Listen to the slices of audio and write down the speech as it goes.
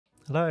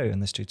Hello, in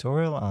this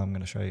tutorial I'm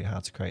going to show you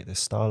how to create this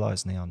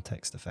stylized neon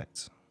text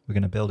effect. We're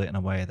going to build it in a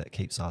way that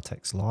keeps our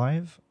text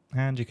live,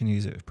 and you can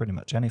use it with pretty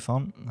much any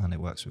font, and it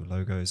works with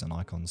logos and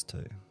icons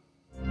too.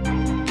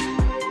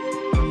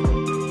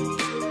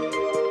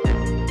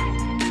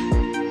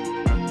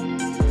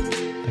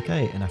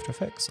 Okay, in After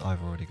Effects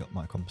I've already got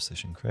my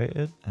composition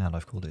created and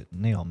I've called it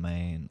Neon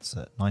Main. It's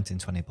at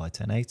 1920 by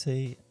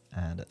 1080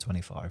 and at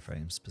 25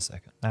 frames per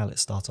second. Now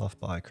let's start off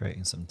by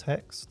creating some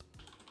text.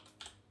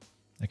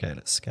 Okay,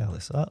 let's scale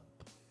this up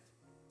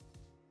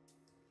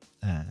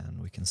and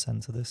we can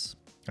center this.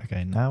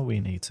 Okay, now we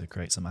need to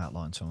create some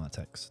outlines from our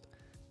text.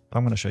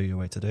 I'm going to show you a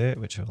way to do it,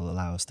 which will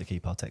allow us to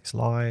keep our text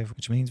live,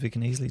 which means we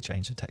can easily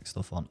change the text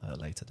or font at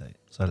a later date.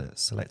 So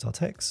let's select our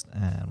text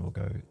and we'll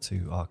go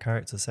to our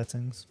character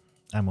settings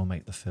and we'll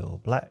make the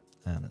fill black,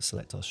 and let's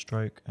select our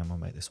stroke and we'll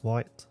make this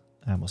white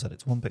and we'll set it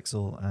to 1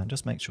 pixel and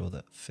just make sure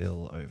that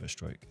fill over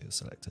stroke is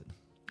selected.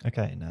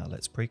 Okay, now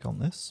let's pre-comp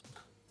this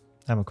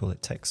and we'll call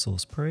it text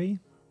source pre.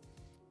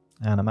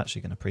 And I'm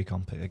actually going to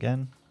pre-comp it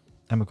again,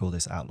 and we'll call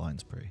this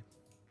outlines pre.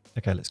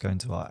 Okay, let's go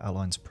into our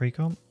outlines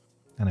pre-comp,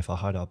 and if I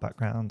hide our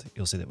background,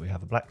 you'll see that we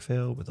have a black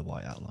fill with a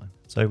white outline.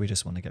 So we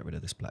just want to get rid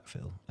of this black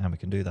fill, and we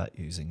can do that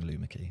using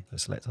Luma key. So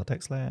select our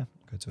text layer,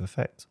 go to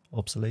Effect,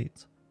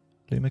 Obsolete,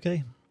 Luma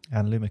key,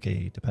 and Luma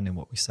key, depending on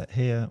what we set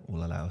here,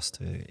 will allow us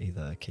to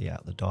either key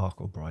out the dark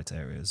or bright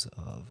areas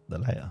of the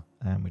layer.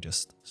 And we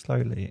just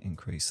slowly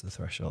increase the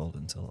threshold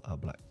until our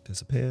black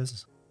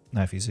disappears.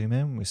 Now if you zoom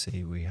in, we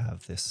see we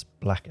have this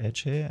black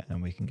edge here,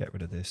 and we can get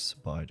rid of this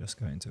by just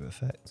going to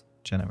Effect,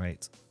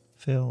 Generate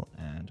Fill,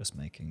 and just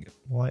making it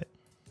white.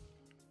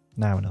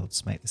 Now in order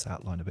to make this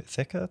outline a bit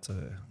thicker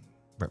to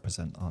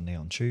represent our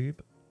neon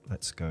tube,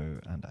 let's go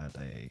and add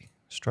a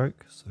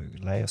stroke. So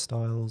Layer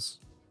Styles,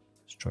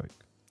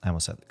 Stroke, and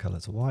we'll set the color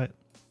to white,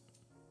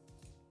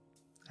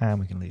 and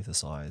we can leave the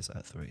size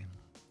at 3.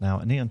 Now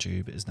a neon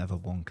tube is never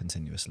one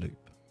continuous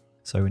loop.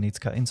 So we need to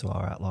cut into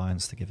our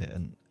outlines to give it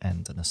an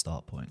end and a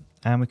start point.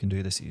 And we can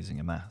do this using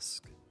a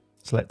mask.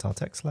 Select our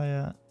text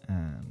layer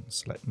and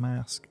select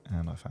mask,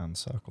 and I found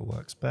circle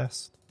works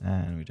best.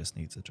 And we just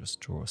need to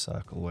draw a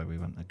circle where we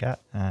want a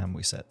gap, and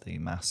we set the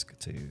mask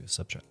to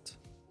subject.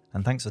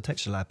 And thanks to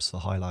Texture Labs for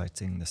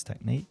highlighting this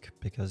technique,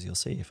 because you'll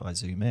see if I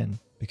zoom in,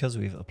 because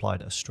we've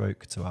applied a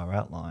stroke to our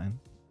outline,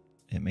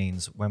 it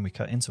means when we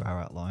cut into our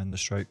outline, the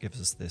stroke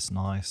gives us this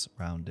nice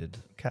rounded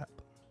cap.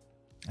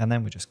 And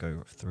then we just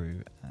go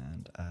through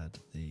and add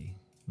the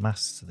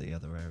masks to the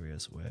other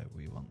areas where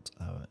we want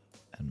our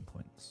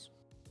endpoints.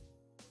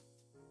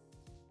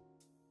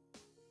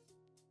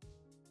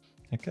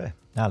 Okay,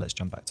 now let's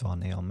jump back to our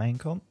neon main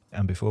comp.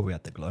 And before we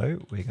add the glow,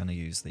 we're going to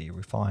use the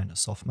refine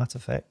soft matte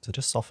effect to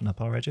just soften up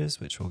our edges,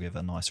 which will give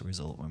a nicer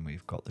result when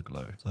we've got the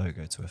glow. So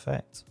go to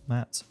Effect,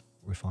 Matte,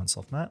 Refine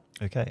Soft Matte.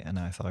 Okay, and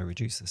now if I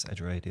reduce this edge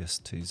radius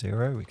to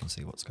 0, we can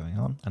see what's going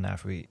on. And now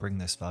if we bring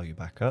this value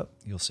back up,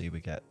 you'll see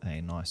we get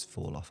a nice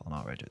fall off on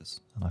our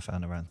edges. And I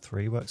found around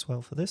 3 works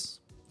well for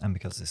this. And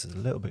because this is a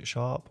little bit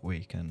sharp,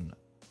 we can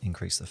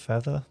increase the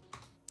feather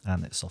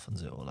and it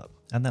softens it all up.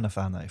 And then I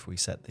found that if we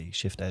set the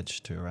shift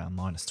edge to around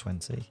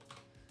 -20,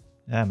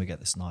 and we get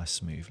this nice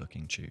smooth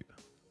looking tube.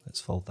 Let's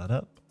fold that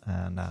up,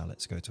 and now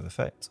let's go to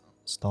Effect,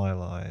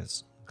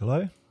 Stylize,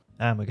 Glow.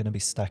 And we're going to be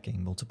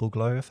stacking multiple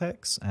glow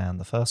effects, and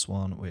the first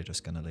one we're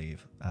just going to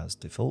leave as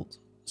default.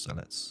 So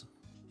let's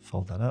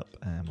fold that up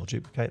and we'll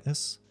duplicate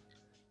this.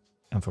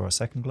 And for our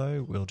second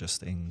glow, we'll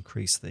just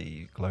increase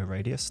the glow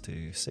radius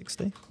to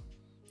 60.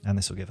 And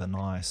this will give a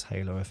nice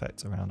halo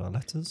effect around our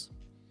letters.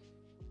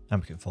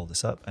 And we can fold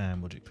this up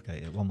and we'll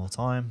duplicate it one more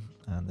time.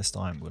 And this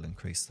time we'll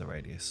increase the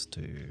radius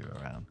to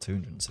around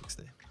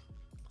 260.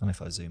 And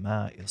if I zoom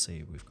out, you'll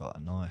see we've got a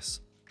nice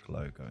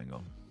glow going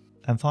on.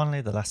 And finally,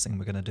 the last thing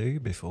we're going to do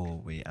before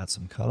we add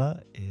some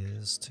color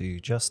is to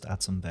just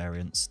add some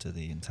variance to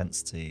the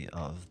intensity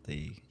of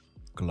the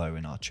glow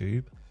in our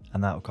tube.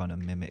 And that will kind of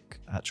mimic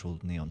actual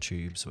neon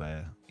tubes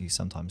where you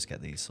sometimes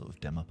get these sort of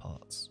dimmer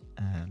parts.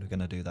 And we're going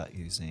to do that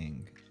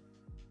using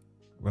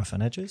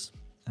roughen edges.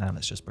 And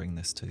let's just bring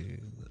this to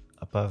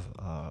above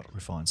our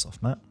refine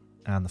soft matte.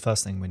 And the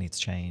first thing we need to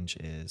change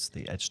is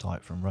the edge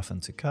type from roughen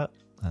to cut.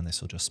 And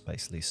this will just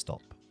basically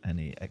stop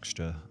any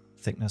extra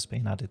thickness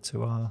being added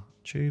to our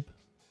tube.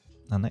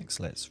 And next,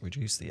 let's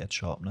reduce the edge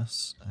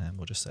sharpness, and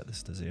we'll just set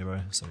this to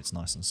 0 so it's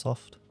nice and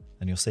soft.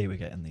 And you'll see we're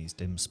getting these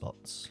dim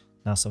spots.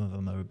 Now some of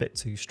them are a bit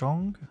too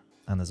strong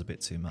and there's a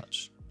bit too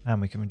much.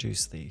 And we can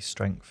reduce the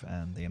strength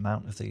and the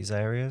amount of these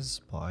areas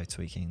by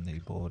tweaking the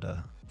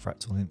border,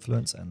 fractal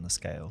influence, and the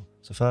scale.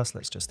 So first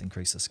let's just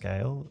increase the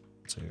scale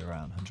to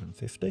around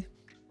 150.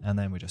 And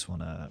then we just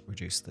want to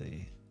reduce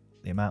the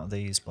amount of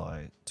these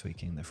by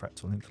tweaking the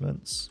fractal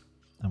influence.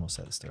 And we'll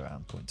set this to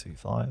around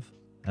 0.25.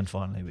 And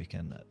finally we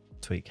can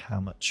tweak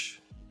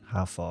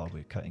how far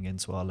we're cutting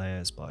into our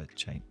layers by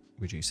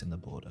reducing the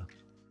border.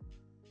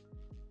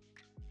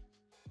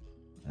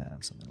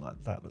 And something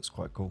like that looks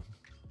quite cool.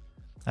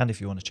 And if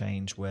you want to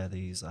change where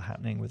these are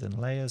happening within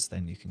layers,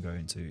 then you can go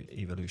into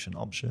evolution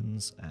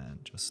options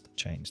and just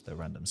change the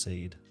random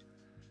seed,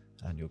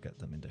 and you'll get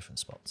them in different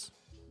spots.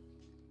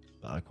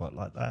 but I quite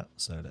like that,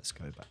 so let's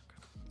go back.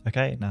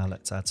 Okay, now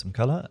let's add some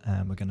color,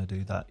 and we're going to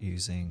do that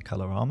using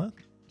Colorama.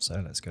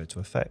 So let's go to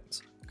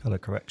Effect, Color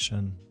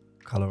Correction,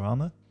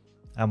 Colorama.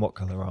 And what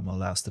Colorama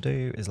allows us to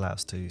do is allow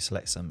us to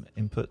select some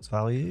input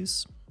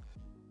values.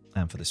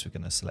 And for this, we're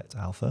going to select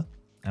alpha,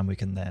 and we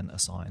can then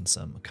assign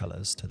some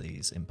colors to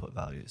these input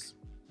values.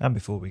 And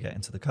before we get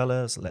into the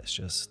colors, let's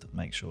just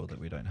make sure that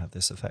we don't have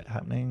this effect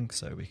happening.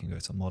 So we can go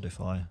to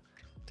Modify,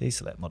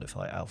 deselect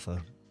Modify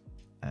Alpha,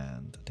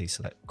 and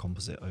deselect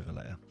Composite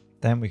Overlayer.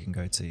 Then we can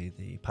go to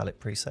the palette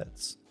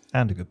presets,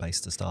 and a good place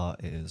to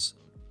start is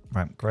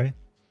Ramp Gray.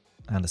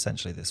 And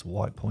essentially this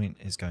white point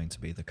is going to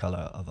be the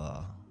color of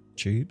our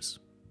tubes.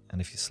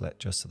 And if you select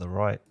just to the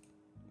right,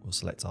 we'll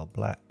select our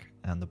black,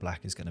 and the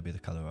black is going to be the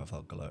color of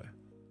our glow.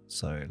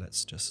 So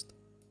let's just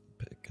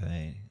pick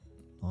a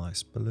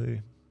nice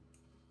blue,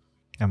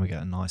 and we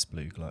get a nice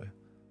blue glow.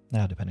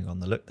 Now, depending on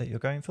the look that you're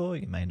going for,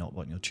 you may not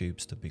want your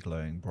tubes to be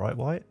glowing bright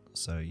white,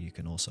 so you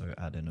can also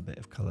add in a bit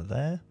of color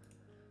there.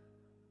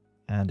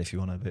 And if you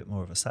want a bit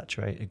more of a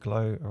saturated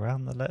glow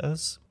around the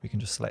letters, we can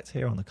just select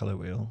here on the color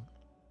wheel,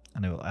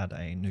 and it will add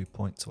a new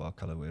point to our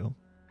color wheel.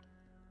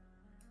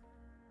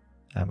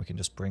 And we can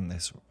just bring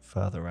this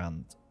further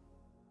around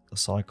the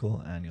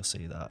cycle, and you'll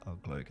see that our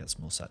glow gets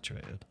more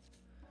saturated.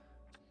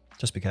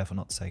 Just be careful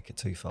not to take it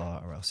too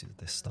far, or else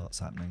this starts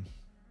happening.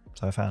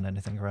 So I found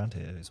anything around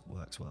here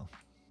works well.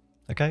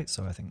 Okay,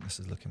 so I think this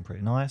is looking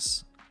pretty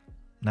nice.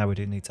 Now we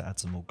do need to add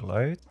some more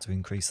glow to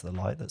increase the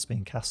light that's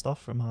being cast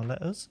off from our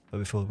letters. But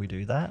before we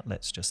do that,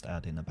 let's just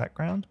add in a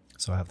background.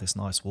 So I have this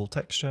nice wall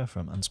texture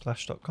from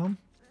unsplash.com,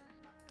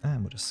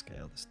 and we'll just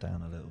scale this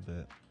down a little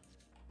bit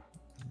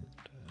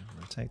and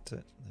rotate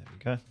it. There we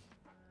go.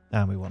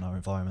 And we want our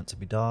environment to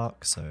be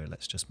dark, so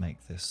let's just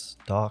make this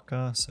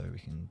darker. So we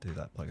can do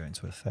that by going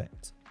to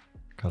Effect,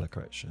 Color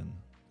Correction,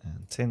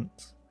 and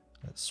Tint.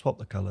 Let's swap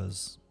the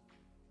colors,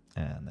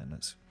 and then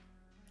let's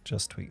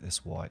just tweak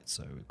this white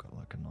so we've got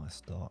like a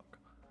nice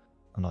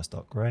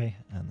dark gray.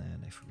 And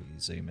then if we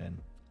zoom in,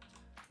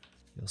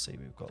 you'll see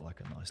we've got like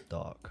a nice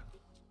dark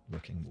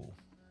looking wall.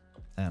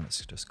 And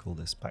let's just call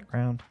this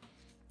background.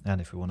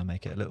 And if we want to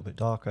make it a little bit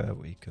darker,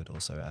 we could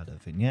also add a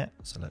vignette.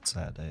 So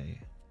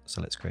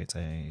let's create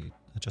a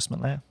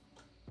adjustment layer,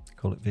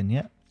 call it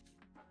vignette.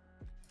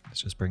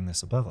 Let's just bring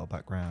this above our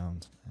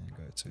background and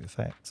go to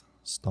Effect,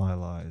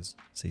 Stylize,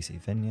 CC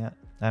Vignette,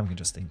 and we can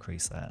just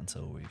increase that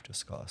until we've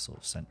just got a sort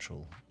of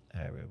central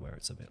area where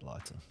it's a bit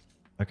lighter.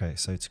 Okay,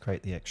 so to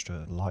create the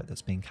extra light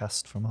that's being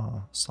cast from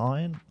our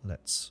sign,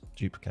 let's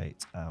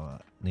duplicate our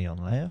neon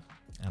layer,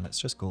 and let's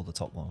just call the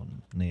top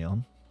one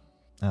neon,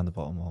 and the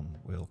bottom one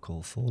we'll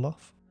call fall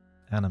off.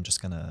 And I'm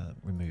just going to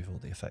remove all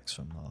the effects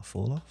from our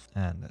fall off,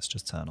 and let's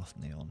just turn off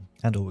neon.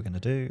 And all we're going to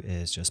do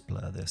is just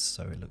blur this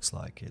so it looks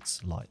like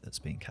it's light that's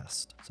being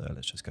cast. So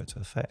let's just go to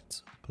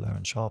Effect, Blur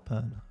and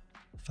Sharpen,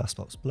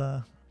 Fastbox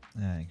Blur,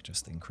 and you can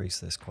just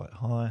increase this quite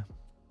high,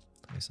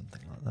 do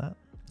something like that.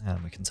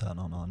 And we can turn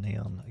on our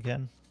neon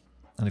again.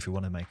 And if we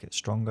want to make it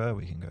stronger,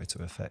 we can go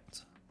to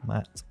Effect,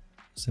 Matte,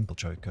 Simple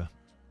Choker.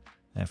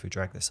 And if we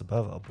drag this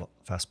above our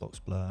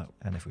Fastbox Blur,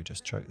 and if we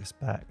just choke this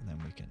back,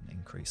 then we can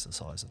increase the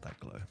size of that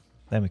glow.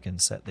 Then we can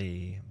set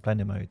the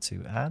blending mode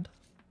to add.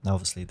 Now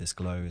obviously this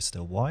glow is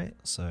still white,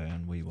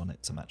 and we want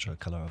it to match the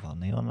color of our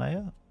neon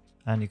layer.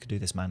 And you could do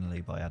this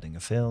manually by adding a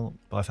fill,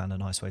 but I found a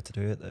nice way to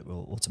do it that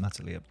will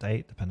automatically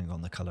update depending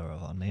on the color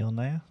of our neon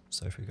layer.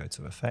 So if we go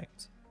to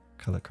Effect,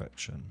 Color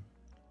Correction,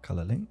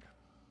 Color Link,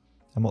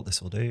 and what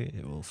this will do,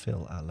 it will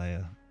fill our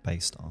layer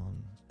based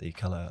on the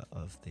color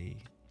of the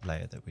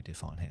layer that we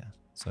define here.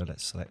 So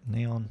let's select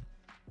neon,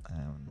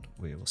 and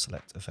we will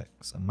select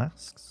effects and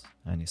masks,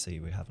 and you see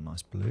we have a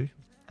nice blue.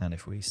 And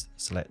if we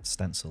select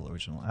stencil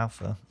original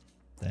alpha,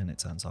 then it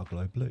turns our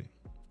glow blue.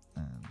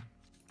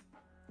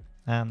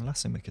 And the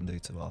last thing we can do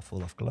to our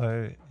fall off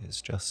glow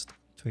is just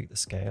tweak the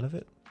scale of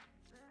it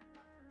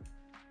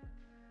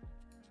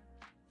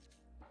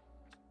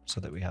so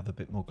that we have a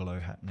bit more glow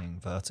happening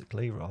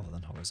vertically rather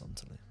than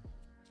horizontally.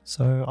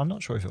 So I'm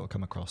not sure if it will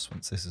come across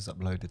once this is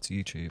uploaded to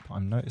YouTube.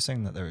 I'm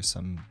noticing that there is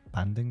some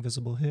banding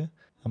visible here,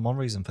 and one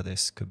reason for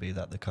this could be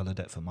that the color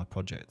depth of my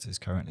project is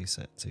currently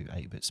set to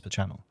 8 bits per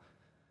channel.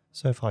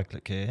 So if I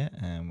click here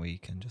and we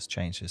can just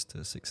change this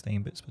to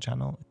 16 bits per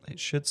channel, it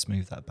should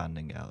smooth that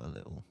banding out a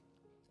little.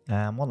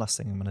 And one last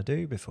thing I'm going to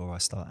do before I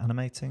start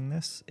animating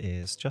this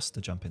is just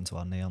to jump into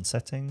our neon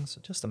settings,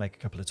 just to make a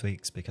couple of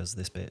tweaks because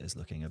this bit is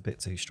looking a bit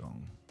too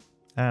strong.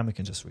 And we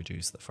can just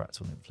reduce the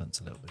fractal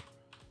influence a little bit.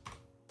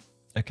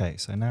 Okay,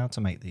 so now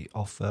to make the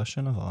off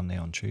version of our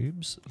neon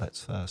tubes,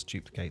 let's first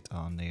duplicate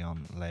our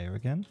neon layer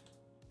again.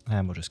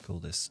 And we'll just call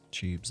this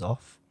tubes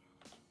off.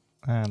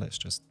 And let's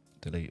just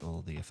delete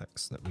all the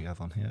effects that we have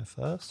on here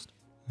first.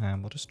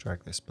 And we'll just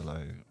drag this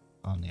below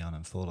our neon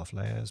and fall off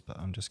layers, but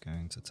I'm just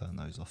going to turn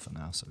those off for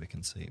now so we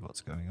can see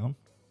what's going on.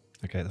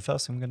 Okay, the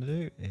first thing I'm going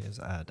to do is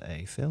add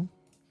a fill.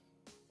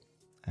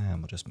 And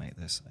we'll just make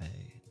this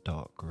a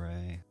dark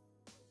grey.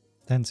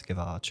 Then to give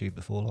our tube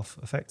the fall off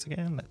effect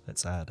again,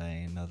 let's add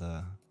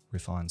another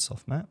refined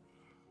soft matte.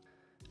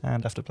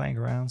 And after playing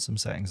around, some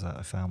settings that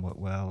I found work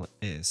well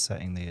is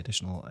setting the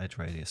additional edge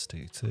radius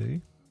to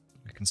 2.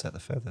 We can set the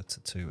feather to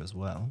 2 as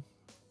well,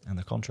 and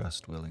the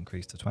contrast will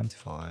increase to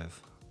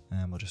 25,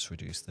 and we'll just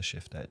reduce the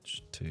shift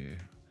edge to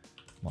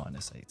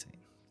 -18.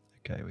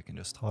 Okay, we can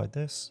just hide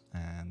this,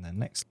 and then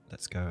next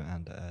let's go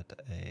and add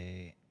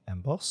a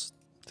emboss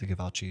to give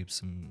our tube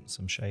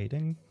some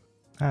shading.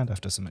 And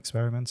after some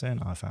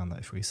experimenting, I found that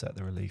if we set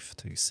the relief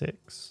to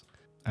 6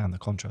 and the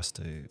contrast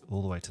to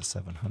all the way to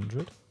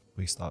 700,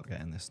 we start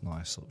getting this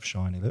nice sort of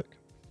shiny look.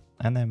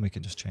 And then we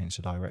can just change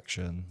the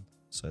direction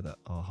so that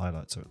our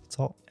highlights are at the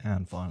top.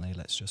 And finally,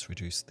 let's just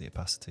reduce the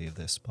opacity of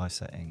this by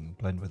setting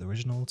blend with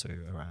original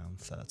to around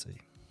 30.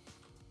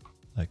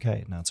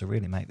 Okay, now to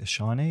really make this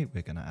shiny,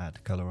 we're going to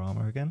add color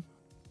armor again.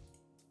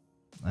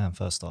 And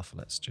first off,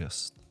 let's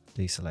just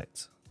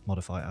deselect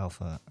modify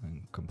alpha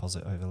and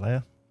composite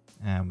overlayer.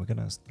 And we're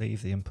going to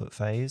leave the input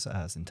phase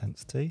as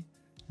intensity.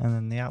 And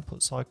then the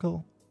output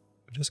cycle,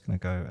 we're just going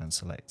to go and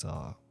select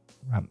our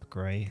ramp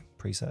gray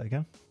preset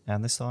again.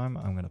 And this time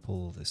I'm going to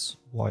pull this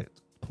white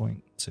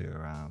point to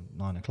around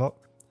 9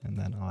 o'clock. And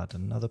then I'll add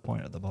another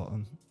point at the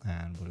bottom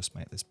and we'll just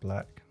make this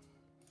black.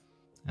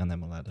 And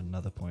then we'll add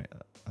another point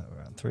at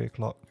around 3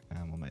 o'clock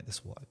and we'll make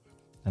this white.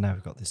 And now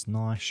we've got this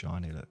nice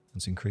shiny look.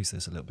 And to increase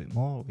this a little bit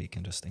more, we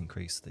can just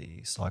increase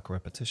the cycle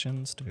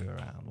repetitions to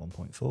around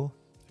 1.4.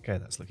 Okay,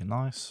 that's looking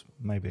nice,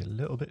 maybe a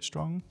little bit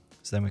strong.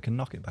 So then we can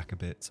knock it back a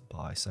bit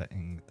by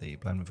setting the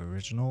blend with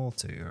original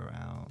to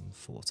around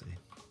 40.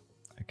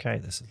 Okay,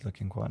 this is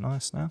looking quite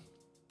nice now,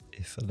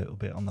 if a little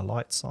bit on the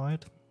light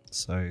side.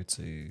 So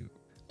to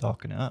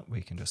darken it up,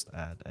 we can just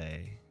add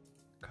a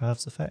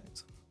curves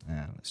effect.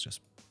 And let's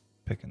just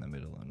pick in the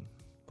middle and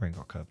bring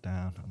our curve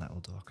down, and that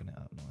will darken it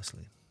up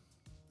nicely.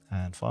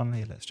 And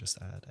finally, let's just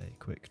add a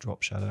quick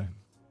drop shadow.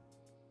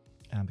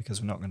 And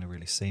because we're not going to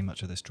really see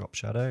much of this drop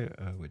shadow,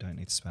 we don't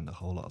need to spend a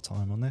whole lot of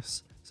time on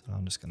this. So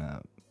I'm just going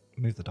to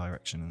move the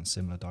direction in a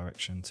similar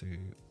direction to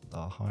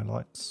our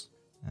highlights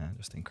and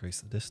just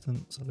increase the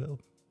distance a little.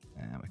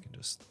 And we can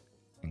just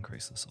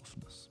increase the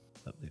softness,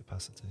 up the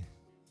opacity.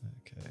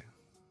 Okay,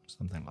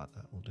 something like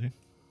that will do.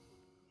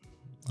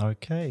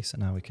 Okay, so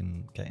now we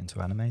can get into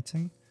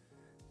animating.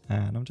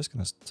 And I'm just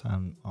going to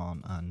turn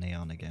on our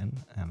neon again,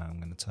 and I'm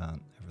going to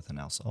turn everything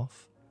else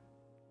off.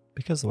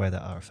 Because the way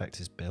that our effect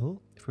is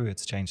built, if we were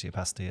to change the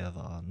opacity of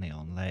our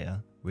neon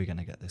layer, we're going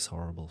to get this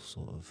horrible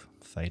sort of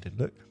faded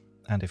look.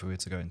 And if we were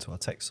to go into our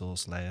text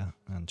source layer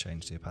and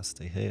change the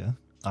opacity here,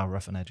 our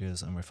roughen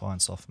edges and refine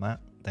soft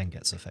matte then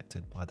gets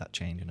affected by that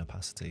change in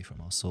opacity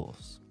from our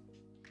source.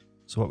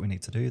 So what we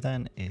need to do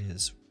then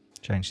is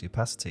change the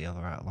opacity of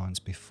our outlines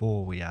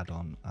before we add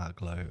on our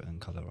glow and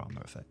color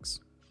armor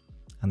effects.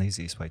 And the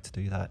easiest way to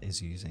do that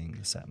is using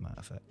the set matte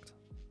effect.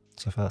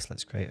 So first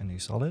let's create a new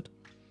solid.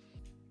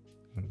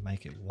 We'll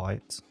make it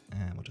white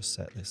and we'll just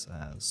set this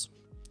as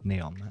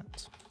neon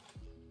matte.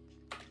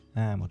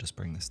 And we'll just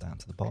bring this down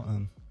to the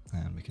bottom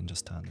and we can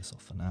just turn this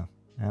off for now.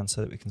 And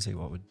so that we can see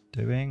what we're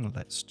doing,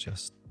 let's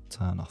just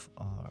turn off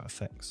our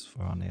effects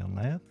for our neon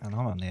layer. And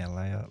on our neon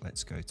layer,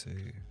 let's go to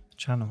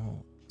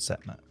channel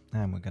set matte.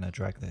 And we're going to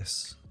drag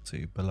this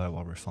to below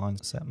our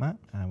refined set matte.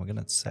 And we're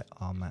going to set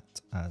our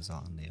matte as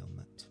our neon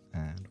matte.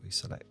 And we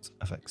select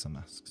effects and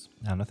masks.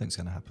 Now nothing's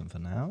going to happen for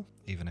now,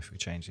 even if we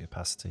change the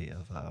opacity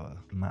of our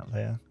matte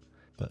layer.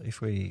 But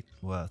if we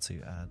were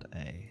to add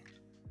a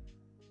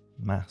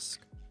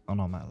mask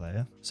on our matte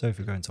layer, so if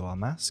we go into our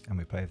mask and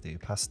we play with the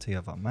opacity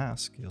of our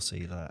mask, you'll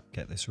see that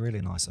get this really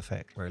nice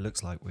effect where it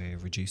looks like we're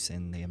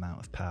reducing the amount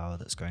of power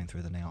that's going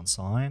through the neon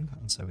sign,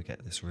 and so we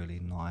get this really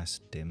nice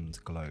dimmed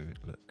glow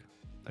look.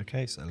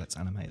 Okay, so let's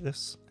animate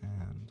this,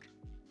 and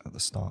at the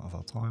start of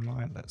our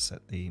timeline, let's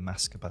set the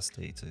mask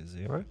opacity to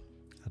 0,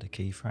 add a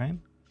keyframe,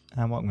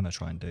 and what I'm going to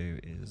try and do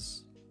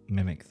is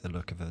mimic the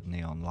look of a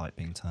neon light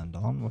being turned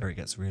on, where it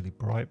gets really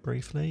bright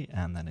briefly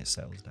and then it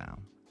settles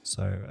down.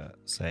 So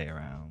say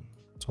around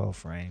 12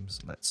 frames,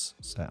 let's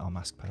set our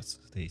mask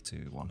opacity to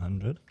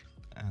 100,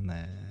 and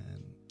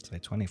then say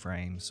 20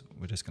 frames,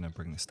 we're just going to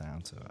bring this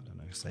down to, I don't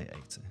know, say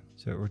 80.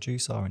 So it'll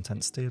reduce our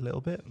intensity a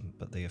little bit,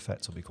 but the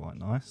effect will be quite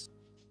nice.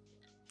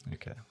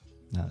 Okay.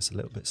 Now it's a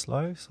little bit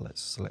slow, so let's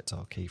select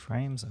our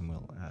keyframes and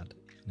we'll add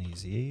an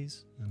easy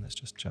ease. And let's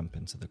just jump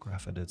into the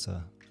graph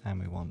editor, and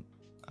we want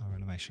our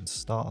animation to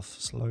start off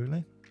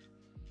slowly.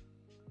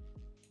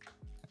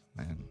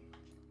 And then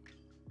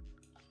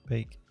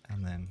peak,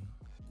 and then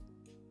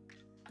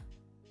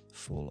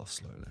fall off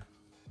slowly.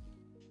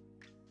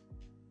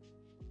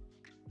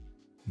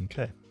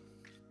 Okay.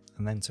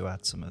 And then to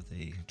add some of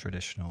the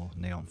traditional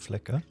neon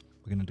flicker,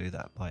 we're going to do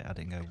that by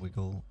adding a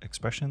wiggle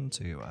expression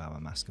to our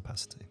mask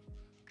opacity.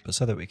 But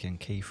so that we can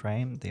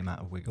keyframe the amount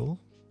of wiggle,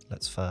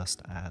 let's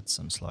first add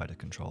some slider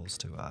controls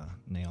to our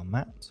neon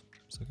matte.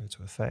 So go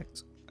to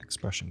Effect,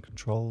 Expression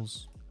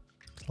Controls,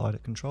 Slider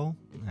Control,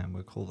 and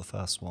we'll call the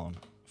first one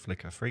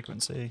Flicker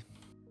Frequency.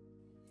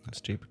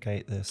 Let's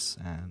duplicate this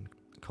and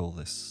call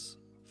this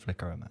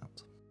Flicker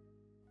Amount.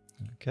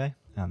 Okay,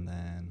 and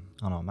then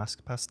on our mask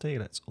opacity,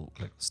 let's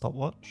alt-click the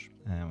stopwatch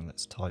and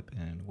let's type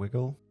in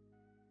wiggle.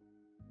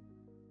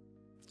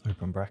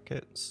 open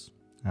brackets.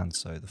 And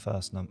so the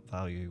first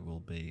value will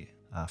be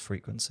our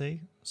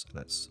frequency. So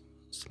let's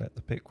select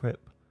the pick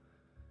whip,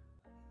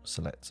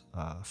 select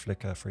our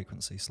flicker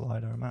frequency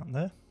slider amount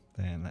there.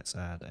 Then let's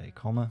add a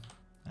comma,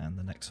 and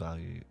the next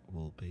value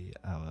will be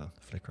our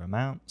flicker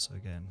amount. So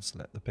again,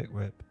 select the pick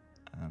whip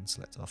and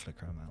select our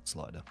flicker amount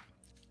slider.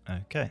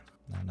 Okay,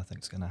 now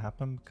nothing's going to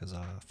happen because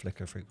our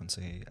flicker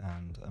frequency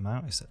and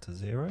amount is set to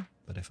 0.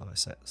 But if I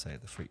set, say,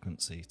 the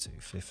frequency to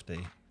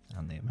 50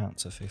 and the amount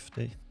to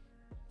 50,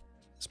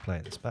 let's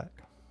play this back.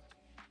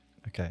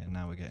 Okay, and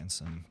now we're getting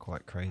some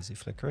quite crazy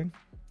flickering.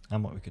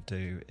 And what we could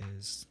do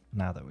is,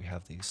 now that we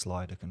have these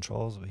slider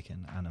controls, we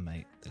can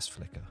animate this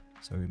flicker.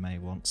 So we may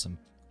want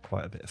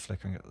quite a bit of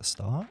flickering at the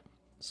start.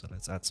 So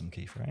let's add some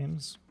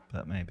keyframes,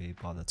 but maybe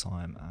by the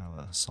time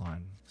our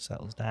sign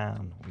settles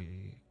down,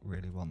 we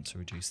really want to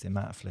reduce the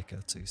amount of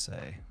flicker to,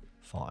 say,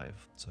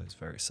 5. So it's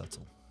very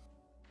subtle.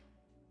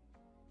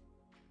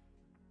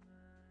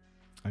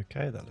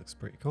 Okay, that looks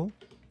pretty cool.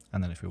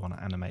 And then if we want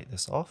to animate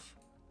this off,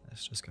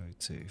 let's just go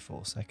to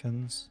 4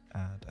 seconds,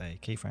 add a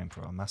keyframe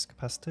for our mask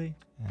opacity,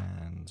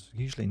 and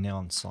usually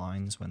neon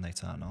signs, when they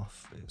turn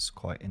off, it's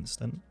quite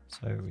instant.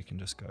 So we can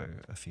just go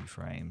a few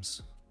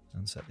frames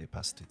and set the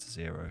opacity to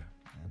 0.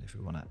 And if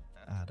we want to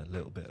add a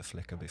little bit of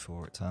flicker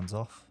before it turns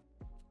off,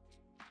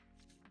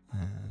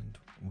 and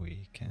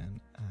we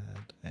can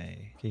add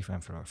a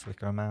keyframe for our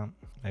flicker amount.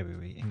 Maybe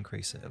we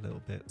increase it a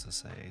little bit to,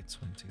 say,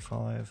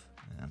 25,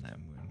 and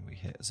then when we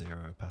hit 0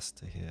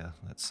 opacity here,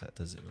 let's set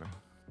to 0.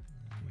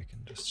 And we can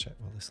just check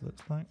what this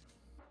looks like.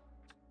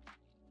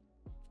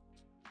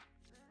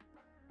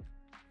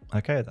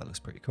 Okay, that looks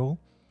pretty cool.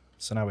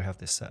 So now we have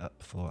this set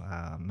up for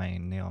our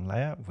main neon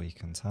layer. We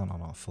can turn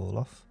on our fall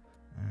off,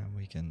 and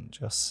we can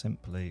just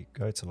simply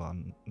go to our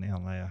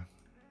neon layer,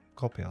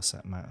 copy our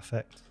set matte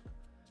effect,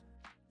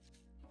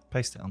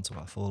 paste it onto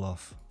our fall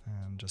off,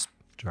 and just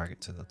drag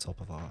it to the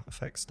top of our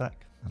effect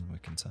stack, and we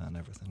can turn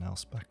everything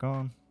else back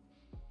on.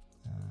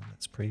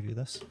 Let's preview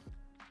this.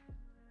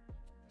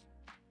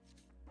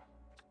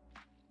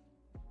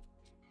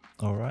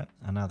 Alright,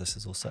 and now this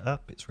is all set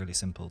up, it's really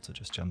simple to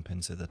just jump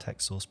into the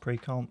text source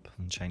pre-comp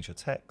and change your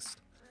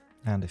text.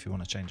 And if you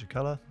want to change your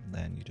color,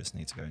 then you just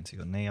need to go into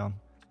your neon,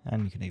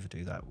 and you can either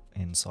do that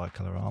inside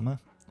Color Armor,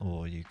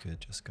 or you could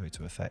just go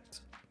to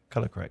Effect,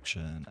 Color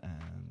Correction,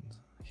 and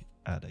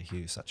add a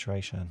hue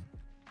saturation,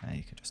 and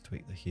you can just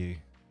tweak the hue.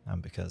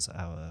 And because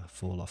our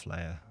fall off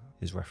layer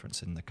is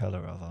referencing the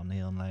color of our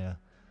neon layer,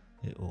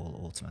 it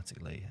all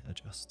automatically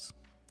adjusts.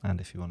 And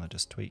if you want to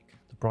just tweak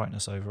the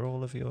brightness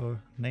overall of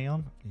your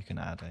neon, you can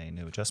add a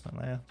new adjustment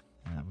layer,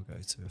 and we'll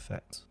go to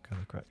Effect,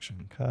 Color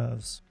Correction,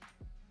 Curves,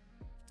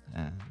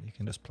 and you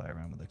can just play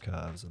around with the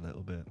curves a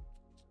little bit.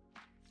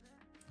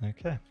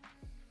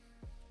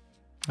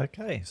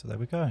 Okay, so there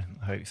we go.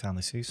 I hope you found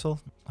this useful.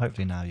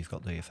 Hopefully now you've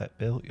got the effect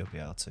built, you'll be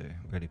able to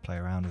really play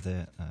around with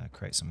it,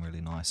 create some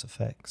really nice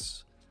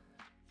effects.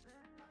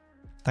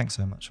 Thanks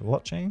so much for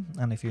watching,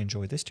 and if you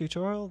enjoyed this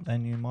tutorial,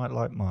 then you might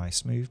like my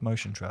smooth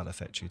motion trail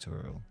effect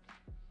tutorial.